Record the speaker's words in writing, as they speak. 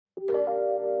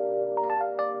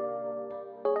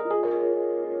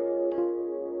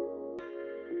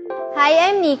Hi,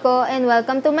 I'm Nico and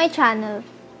welcome to my channel.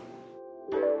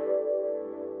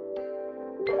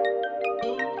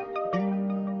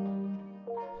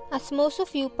 As most of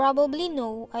you probably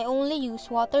know, I only use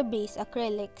water-based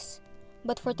acrylics.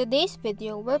 But for today's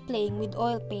video, we're playing with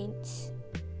oil paints.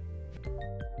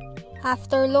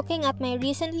 After looking at my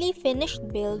recently finished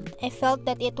build, I felt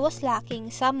that it was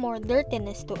lacking some more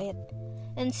dirtiness to it.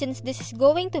 And since this is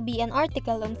going to be an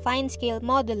article on fine-scale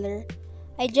modeler,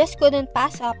 I just couldn't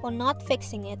pass up on not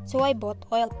fixing it, so I bought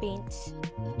oil paints.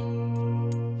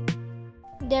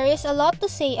 There is a lot to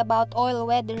say about oil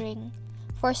weathering.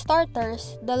 For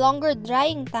starters, the longer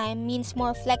drying time means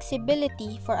more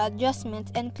flexibility for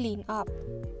adjustments and cleanup.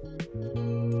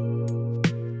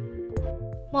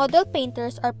 Model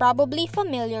painters are probably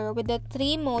familiar with the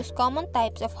three most common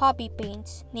types of hobby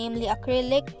paints, namely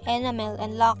acrylic, enamel,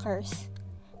 and lacquers.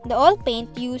 The oil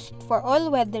paint used for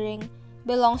oil weathering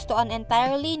belongs to an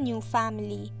entirely new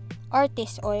family,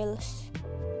 artist oils.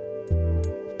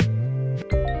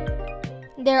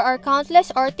 There are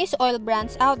countless artist oil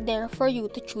brands out there for you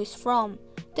to choose from.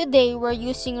 Today, we're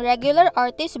using regular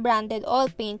artist branded oil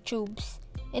paint tubes.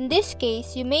 In this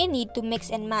case, you may need to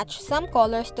mix and match some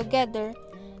colors together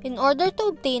in order to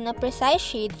obtain a precise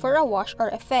shade for a wash or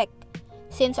effect,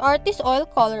 since artist oil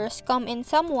colors come in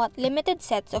somewhat limited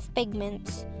sets of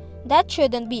pigments. That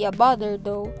shouldn't be a bother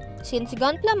though, since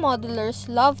Gunpla modelers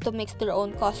love to mix their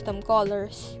own custom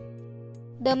colors.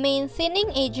 The main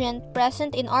thinning agent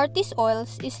present in artist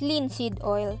oils is linseed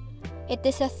oil. It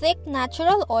is a thick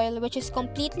natural oil which is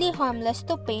completely harmless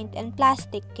to paint and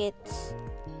plastic kits.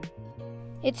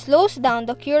 It slows down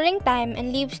the curing time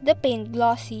and leaves the paint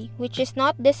glossy, which is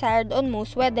not desired on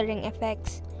most weathering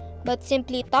effects, but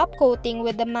simply top coating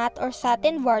with a matte or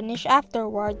satin varnish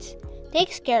afterwards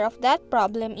takes care of that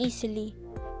problem easily.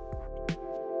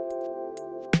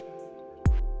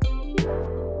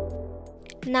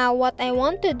 Now what I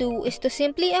want to do is to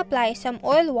simply apply some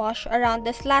oil wash around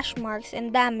the slash marks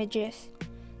and damages,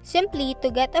 simply to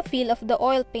get a feel of the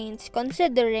oil paints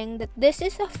considering that this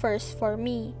is a first for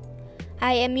me.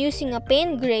 I am using a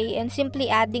paint gray and simply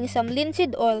adding some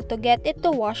linseed oil to get it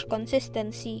to wash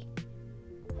consistency.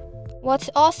 What's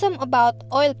awesome about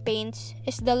oil paints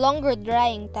is the longer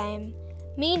drying time,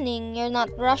 meaning you're not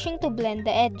rushing to blend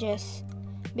the edges.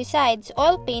 Besides,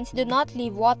 oil paints do not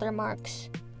leave watermarks,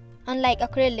 unlike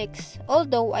acrylics,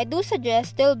 although I do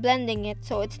suggest still blending it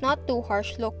so it's not too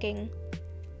harsh looking.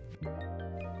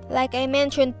 Like I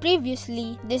mentioned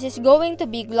previously, this is going to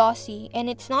be glossy and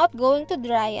it's not going to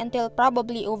dry until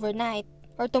probably overnight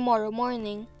or tomorrow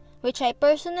morning, which I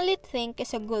personally think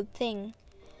is a good thing,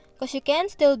 because you can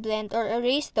still blend or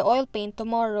erase the oil paint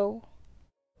tomorrow.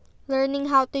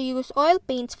 Learning how to use oil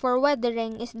paints for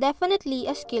weathering is definitely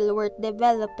a skill worth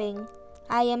developing.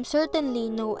 I am certainly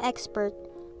no expert,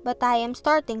 but I am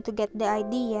starting to get the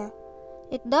idea.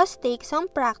 It does take some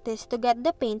practice to get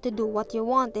the paint to do what you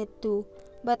want it to,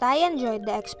 but I enjoyed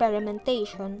the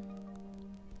experimentation.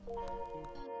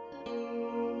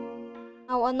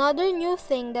 Now another new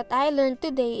thing that I learned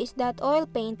today is that oil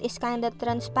paint is kinda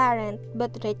transparent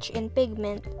but rich in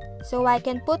pigment, so I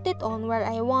can put it on where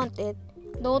I want it.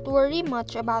 Don't worry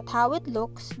much about how it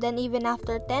looks, then even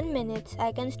after 10 minutes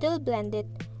I can still blend it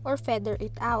or feather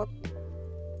it out.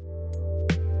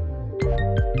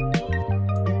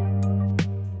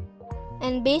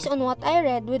 And based on what I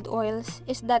read with oils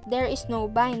is that there is no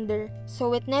binder,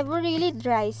 so it never really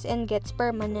dries and gets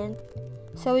permanent.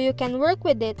 So you can work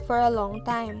with it for a long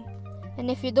time.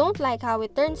 And if you don't like how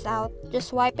it turns out,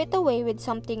 just wipe it away with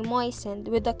something moistened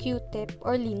with a Q-tip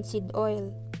or linseed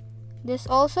oil. This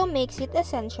also makes it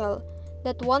essential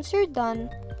that once you're done,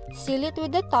 seal it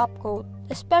with a top coat,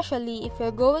 especially if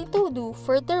you're going to do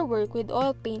further work with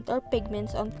oil paint or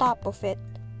pigments on top of it.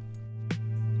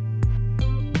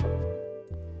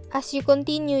 As you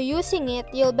continue using it,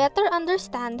 you'll better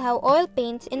understand how oil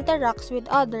paints interacts with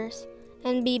others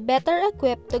and be better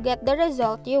equipped to get the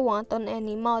result you want on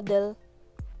any model.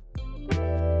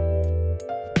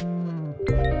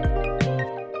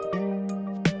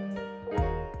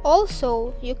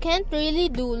 Also, you can't really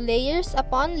do layers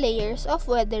upon layers of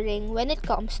weathering when it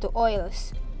comes to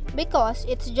oils, because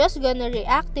it's just gonna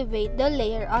reactivate the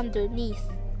layer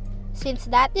underneath, since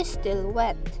that is still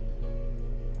wet.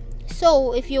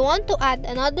 So, if you want to add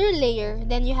another layer,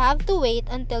 then you have to wait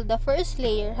until the first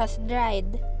layer has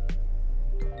dried.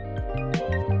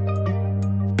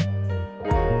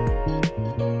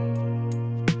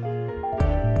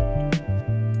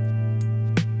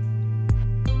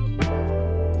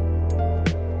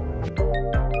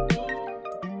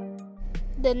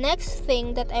 The next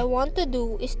thing that I want to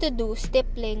do is to do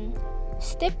stippling.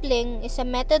 Stippling is a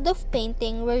method of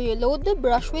painting where you load the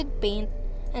brush with paint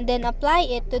and then apply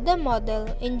it to the model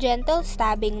in gentle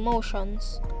stabbing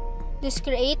motions. This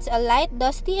creates a light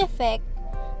dusty effect,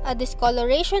 a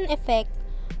discoloration effect,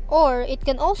 or it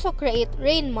can also create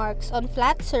rain marks on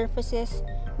flat surfaces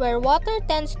where water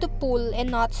tends to pool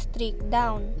and not streak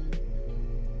down.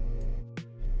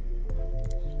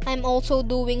 I'm also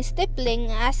doing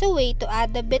stippling as a way to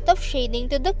add a bit of shading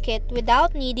to the kit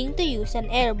without needing to use an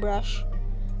airbrush.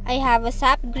 I have a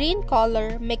sap green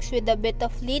color mixed with a bit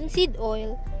of linseed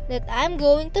oil that I'm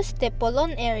going to stipple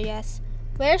on areas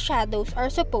where shadows are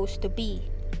supposed to be.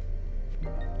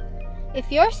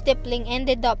 If your stippling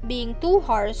ended up being too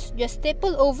harsh, just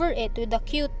stipple over it with a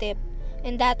Q-tip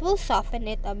and that will soften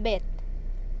it a bit.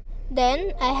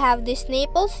 Then, I have this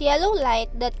Naples yellow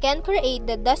light that can create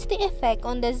the dusty effect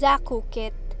on the Zaku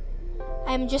kit.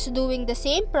 I'm just doing the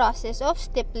same process of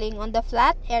stippling on the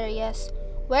flat areas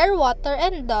where water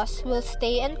and dust will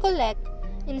stay and collect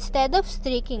instead of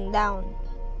streaking down.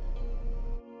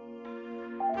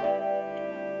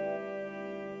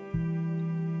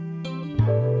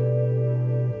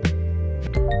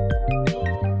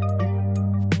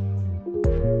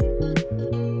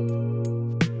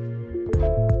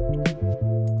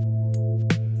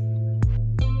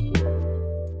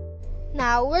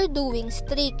 Now we're doing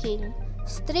streaking.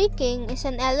 Streaking is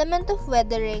an element of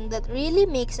weathering that really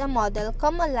makes a model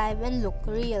come alive and look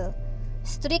real.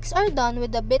 Streaks are done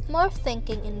with a bit more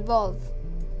thinking involved.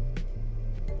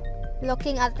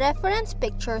 Looking at reference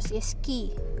pictures is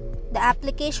key. The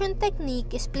application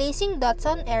technique is placing dots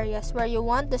on areas where you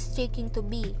want the streaking to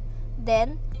be.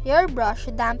 Then, your brush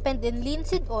dampened in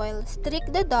linseed oil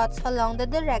streak the dots along the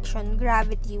direction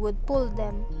gravity would pull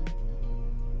them.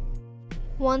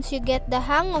 Once you get the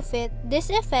hang of it,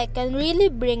 this effect can really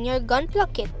bring your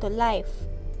Gunpla kit to life.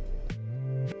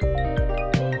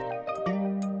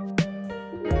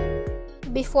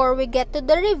 Before we get to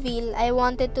the reveal, I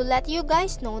wanted to let you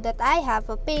guys know that I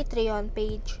have a Patreon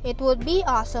page. It would be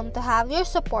awesome to have your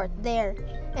support there.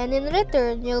 And in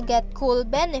return, you'll get cool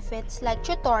benefits like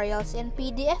tutorials in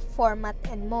PDF format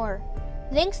and more.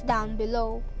 Links down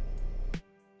below.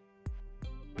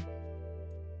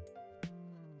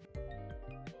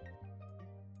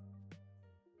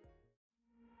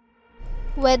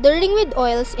 Weathering with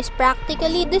oils is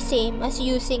practically the same as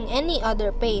using any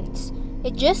other paints.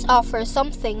 It just offers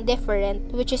something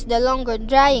different, which is the longer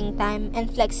drying time and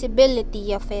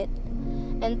flexibility of it.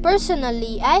 And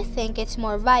personally, I think it's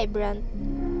more vibrant.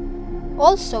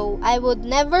 Also, I would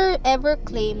never ever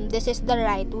claim this is the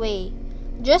right way.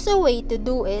 Just a way to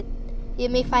do it. You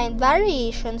may find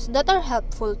variations that are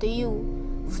helpful to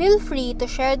you. Feel free to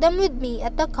share them with me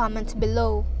at the comments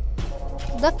below.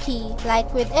 The key,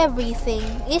 like with everything,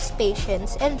 is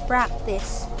patience and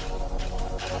practice.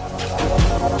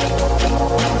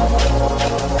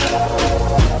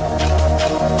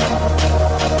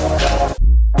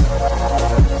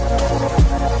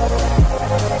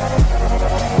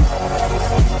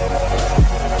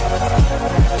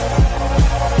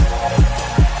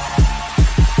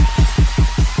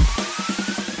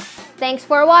 Thanks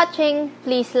for watching.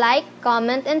 Please like,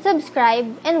 comment, and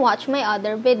subscribe and watch my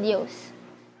other videos.